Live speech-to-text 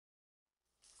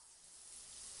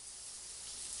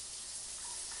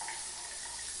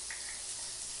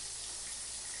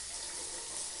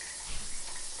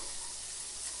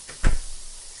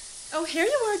Oh, here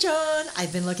you are, John.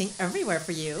 I've been looking everywhere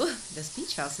for you. This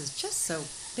beach house is just so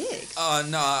big. Oh,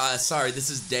 no, sorry,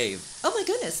 this is Dave. Oh my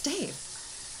goodness, Dave.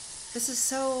 This is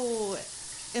so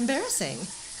embarrassing.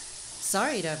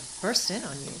 Sorry to burst in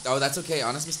on you. Oh, that's okay.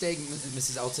 Honest mistake,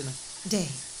 Mrs. Elton.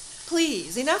 Dave,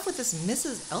 please, enough with this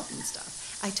Mrs. Elton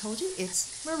stuff. I told you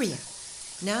it's Maria.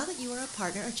 Now that you are a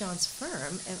partner of John's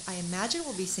firm, I imagine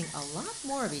we'll be seeing a lot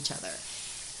more of each other.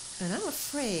 And I'm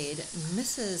afraid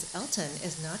Mrs. Elton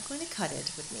is not going to cut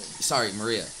it with me. Sorry,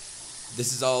 Maria.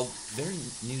 This is all very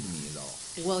new to me is all.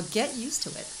 Well, get used to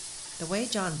it. The way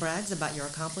John brags about your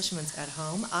accomplishments at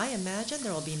home, I imagine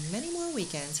there will be many more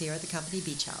weekends here at the company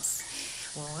beach house.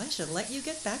 Well, I should let you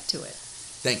get back to it.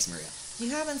 Thanks, Maria. You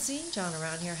haven't seen John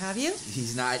around here, have you?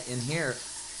 He's not in here.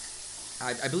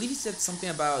 I believe he said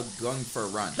something about going for a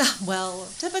run. Well,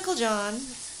 typical John.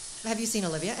 Have you seen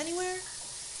Olivia anywhere?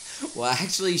 Well,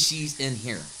 actually, she's in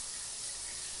here.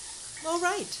 All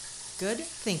right. Good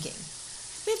thinking.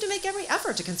 We have to make every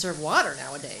effort to conserve water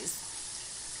nowadays.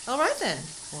 All right, then.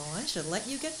 Well, I should let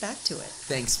you get back to it.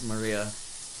 Thanks, Maria.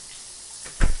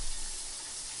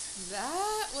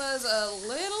 That was a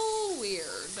little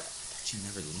weird. But you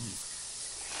never leave.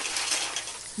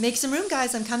 Make some room,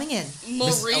 guys. I'm coming in.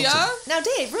 Maria? Now,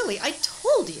 Dave, really, I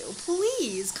told you.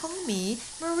 Please call me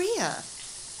Maria.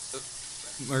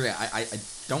 Maria, I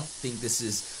don't think this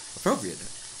is appropriate.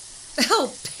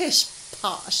 Oh, pish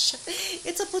posh.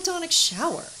 It's a Platonic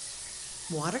shower.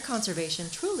 Water conservation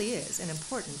truly is an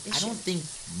important issue. I don't think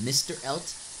Mr.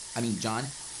 John,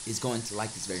 is going to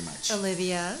like this very much.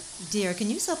 Olivia, dear,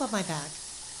 can you soap up my back?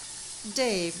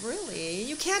 Dave, really?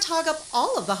 You can't hog up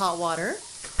all of the hot water.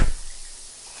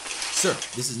 Sir,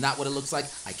 this is not what it looks like.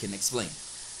 I can explain.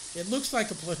 It looks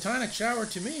like a Platonic shower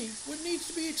to me. What needs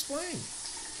to be explained?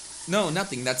 No,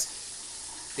 nothing.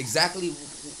 That's exactly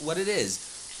what it is.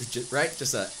 Right?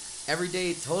 Just a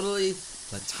everyday, totally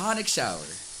Platonic shower.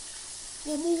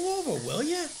 Well, move over, will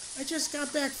ya? I just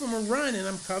got back from a run and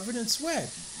I'm covered in sweat.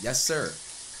 Yes, sir.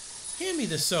 Hand me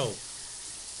the soap.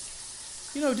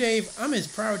 You know, Dave, I'm as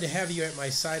proud to have you at my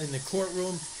side in the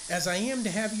courtroom as I am to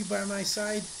have you by my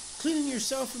side cleaning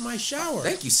yourself in my shower.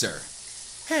 Thank you, sir.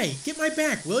 Hey, get my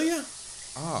back, will ya?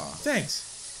 Ah. Thanks.